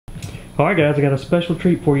Alright guys, I got a special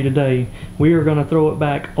treat for you today. We are going to throw it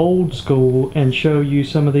back old school and show you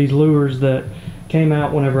some of these lures that came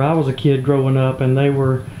out whenever I was a kid growing up, and they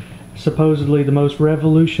were supposedly the most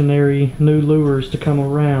revolutionary new lures to come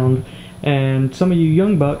around. And some of you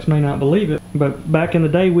young bucks may not believe it, but back in the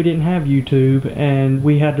day we didn't have YouTube and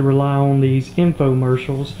we had to rely on these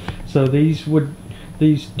infomercials. So these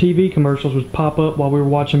TV commercials would pop up while we were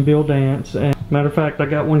watching Bill dance. And matter of fact, I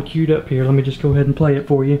got one queued up here. Let me just go ahead and play it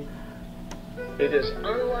for you. It is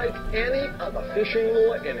unlike any other fishing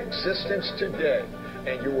lure in existence today,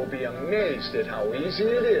 and you will be amazed at how easy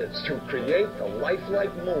it is to create the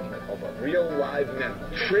lifelike movement of a real live minnow,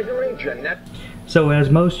 triggering genetic. So as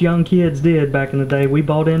most young kids did back in the day, we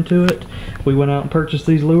bought into it. We went out and purchased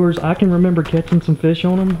these lures. I can remember catching some fish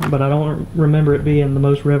on them, but I don't remember it being the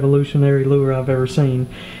most revolutionary lure I've ever seen.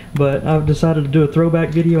 But I've decided to do a throwback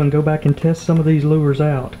video and go back and test some of these lures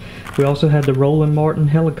out. We also had the Roland Martin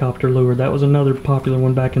Helicopter Lure. That was another popular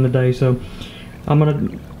one back in the day. So I'm going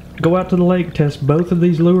to go out to the lake, test both of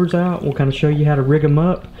these lures out. We'll kind of show you how to rig them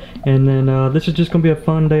up, and then this is just going to be a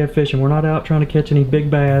fun day of fishing. We're not out trying to catch any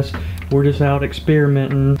big bass. We're just out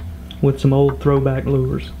experimenting with some old throwback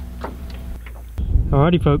lures.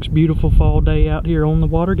 Alrighty folks, beautiful fall day out here on the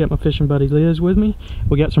water. Got my fishing buddy Liz with me.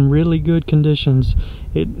 We got some really good conditions.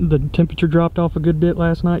 The temperature dropped off a good bit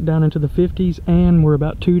last night, down into the 50s, and we're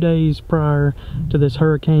about 2 days prior to this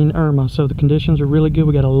Hurricane Irma. So the conditions are really good.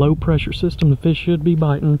 We got a low pressure system. The fish should be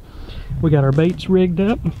biting. We got our baits rigged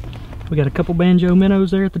up. We got a couple Banjo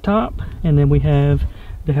Minnows there at the top, and then we have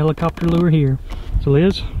the helicopter lure here. So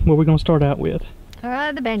Liz, what are we going to start out with?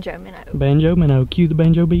 The Banjo Minnow. Banjo Minnow. Cue the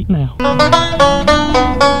banjo beat now.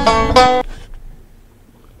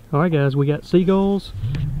 Alright guys, we got seagulls.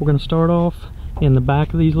 We're going to start off in the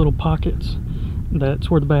back of these little pockets.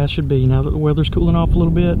 That's where the bass should be. Now that the weather's cooling off a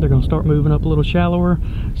little bit, they're going to start moving up a little shallower.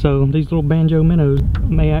 So these little Banjo Minnows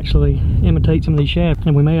may actually imitate some of these shad,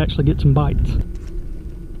 and we may actually get some bites.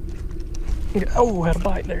 Oh, had a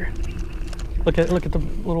bite there. Look at the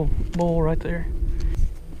little bull right there.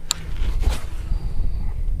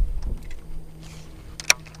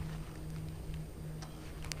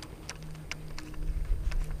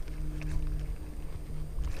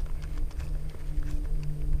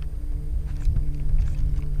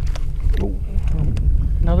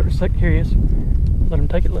 Another second, here he is. Let him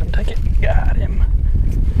take it, let him take it. Got him.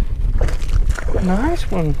 Nice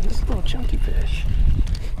one. This is a little chunky fish.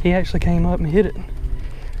 He actually came up and hit it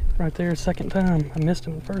right there a second time. I missed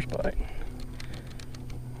him the first bite.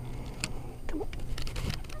 Come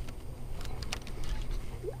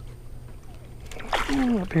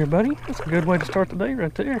on. Up here, buddy. That's a good way to start the day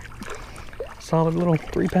right there. Solid little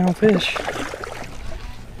 3-pound fish.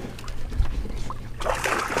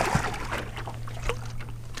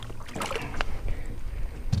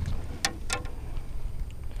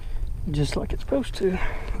 Just like it's supposed to.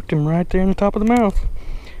 Hooked him right there in the top of the mouth.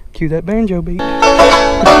 Cue that banjo beat.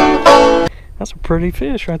 That's a pretty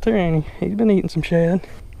fish right there, ain't he? He's been eating some shad.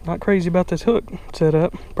 Not crazy about this hook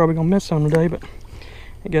setup. Probably gonna miss some today, but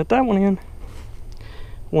I got that one in.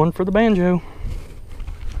 One for the banjo.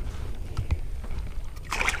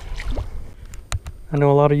 I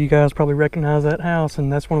know a lot of you guys probably recognize that house,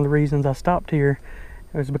 and that's one of the reasons I stopped here.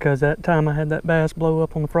 It was because that time I had that bass blow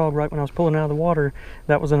up on the frog right when I was pulling out of the water.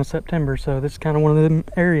 That was in September, so this is kind of one of the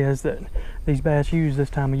areas that these bass use this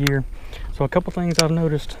time of year. So a couple things I've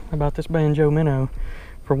noticed about this Banjo Minnow.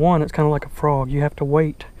 For one, it's kind of like a frog. You have to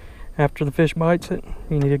wait after the fish bites it.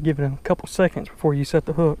 You need to give it a couple seconds before you set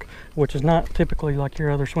the hook, which is not typically like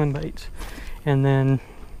your other swim baits. And then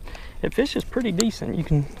it fishes pretty decent. You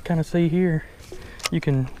can kind of see here, you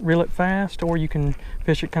can reel it fast, or you can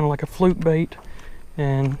fish it kind of like a fluke bait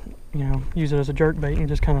and, you know, use it as a jerk bait and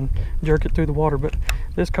just kind of jerk it through the water. But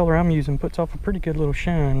this color I'm using puts off a pretty good little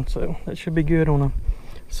shine, so that should be good on a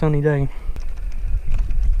sunny day.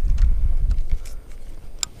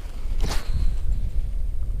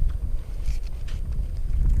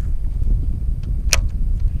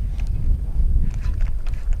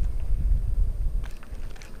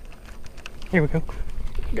 Here we go.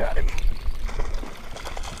 Got him.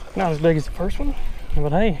 Not as big as the first one,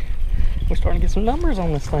 but hey, we're starting to get some numbers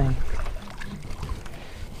on this thing. A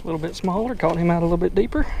little bit smaller, caught him out a little bit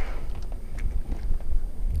deeper.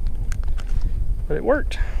 But it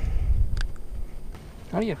worked.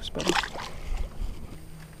 Adios, buddy.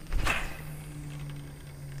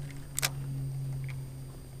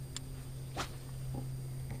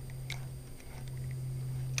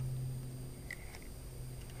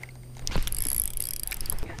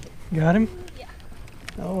 Got him? Yeah.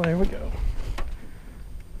 Oh, there we go.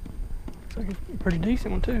 Looks like a pretty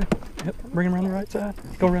decent one too. Yep, bring him around the right side.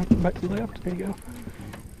 Go around back to the left. There you go.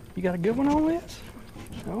 You got a good one on this?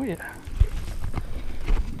 Oh yeah.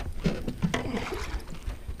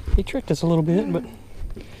 He tricked us a little bit, but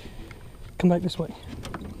come back this way.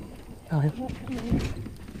 I'll help.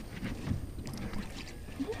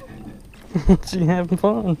 She having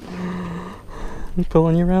fun. He's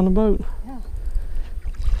pulling you around the boat. Yeah.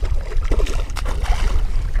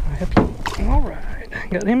 I help you. All right,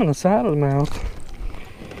 got him in the side of the mouth.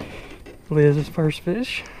 Liz's first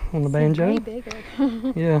fish on the banjo. Way bigger.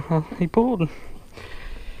 Yeah, he pulled.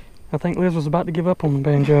 I think Liz was about to give up on the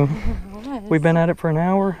banjo. We've been at it for an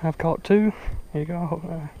hour. I've caught 2. Here you go.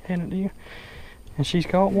 I'll hand it to you. And she's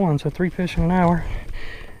caught 1, so 3 fish in an hour.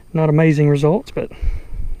 Not amazing results, but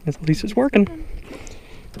at least it's working.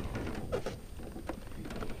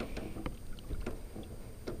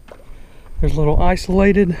 There's a little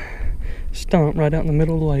isolated stump right out in the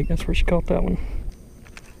middle of the lake. That's where she caught that one.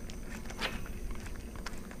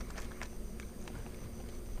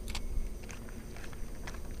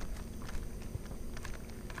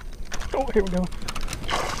 Oh, here we go.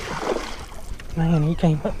 Man, he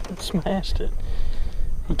came up and smashed it.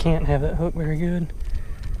 He can't have that hook very good.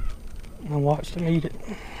 I watched him eat it.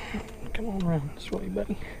 Come on around this way,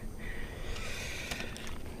 buddy.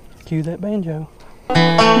 Cue that banjo. The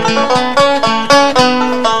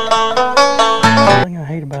thing I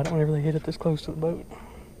hate about it whenever they hit it this close to the boat.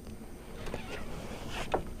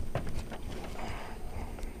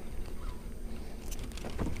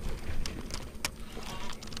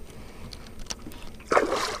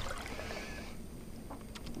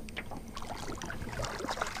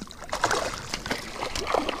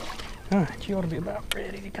 Alright, you ought to be about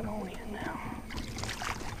ready to come on in now.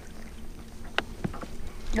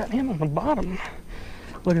 Got him on the bottom.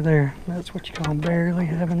 Look at there. That's what you call barely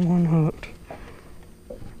having one hooked.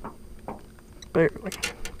 Barely.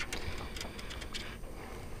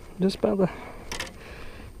 Just by the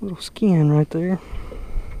little skin right there.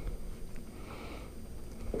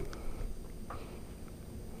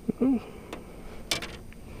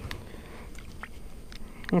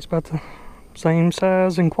 That's about the same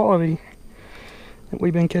size and quality that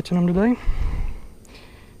we've been catching them today.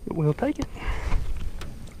 But we'll take it.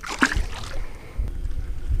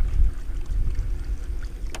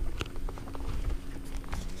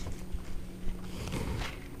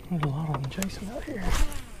 There's a lot of them chasing out here.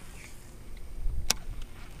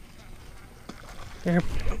 There,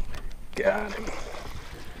 got him.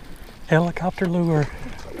 Helicopter lure.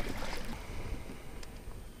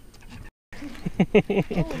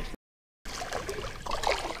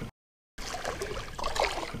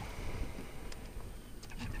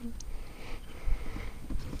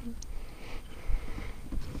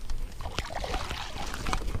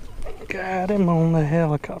 Got him on the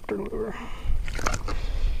helicopter lure.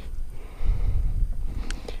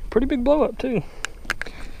 Pretty big blow up too.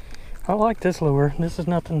 I like this lure. This is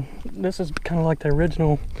nothing. This is kind of like the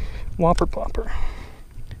original whopper popper.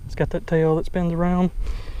 It's got that tail that spins around.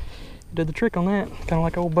 Did the trick on that. Kind of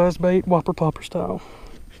like old buzz bait whopper popper style.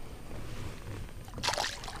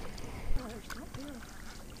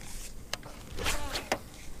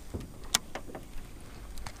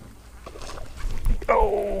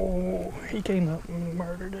 Oh, he came up and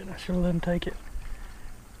murdered it. I should have let him take it.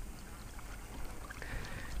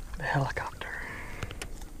 The helicopter.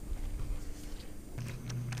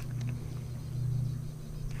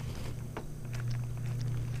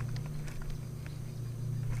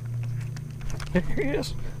 There he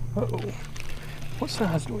is. Uh-oh. What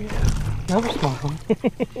size do we have? Another small one.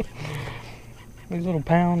 These little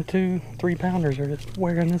pound, 2, 3 pounders are just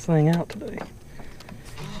wearing this thing out today.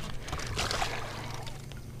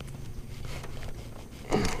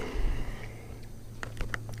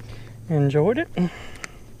 Enjoyed it.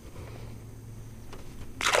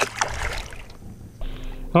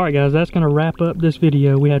 Alright guys, that's going to wrap up this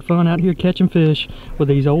video. We had fun out here catching fish with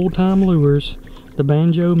these old time lures, the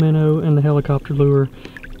Banjo Minnow and the helicopter lure.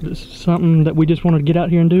 This is something that we just wanted to get out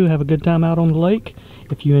here and do, have a good time out on the lake.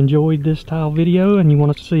 If you enjoyed this style video and you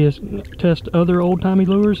want us to see us test other old-timey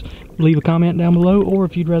lures, leave a comment down below. Or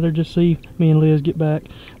if you'd rather just see me and Liz get back,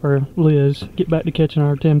 or Liz get back to catching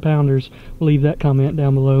our 10-pounders, leave that comment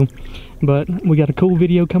down below. But we got a cool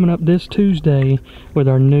video coming up this Tuesday with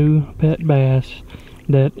our new pet bass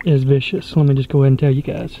that is vicious. Let me just go ahead and tell you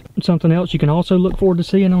guys. Something else you can also look forward to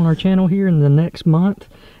seeing on our channel here in the next month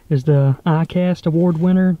is the iCast Award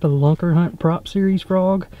winner, the Lunker Hunt Prop Series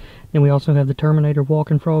frog. And we also have the Terminator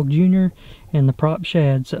Walking Frog Jr. and the Prop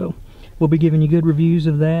Shad. So we'll be giving you good reviews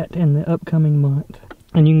of that in the upcoming month.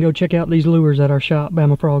 And you can go check out these lures at our shop,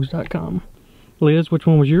 BamaFrogs.com. Liz, which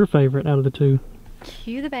one was your favorite out of the two?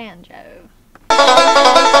 Cue the banjo.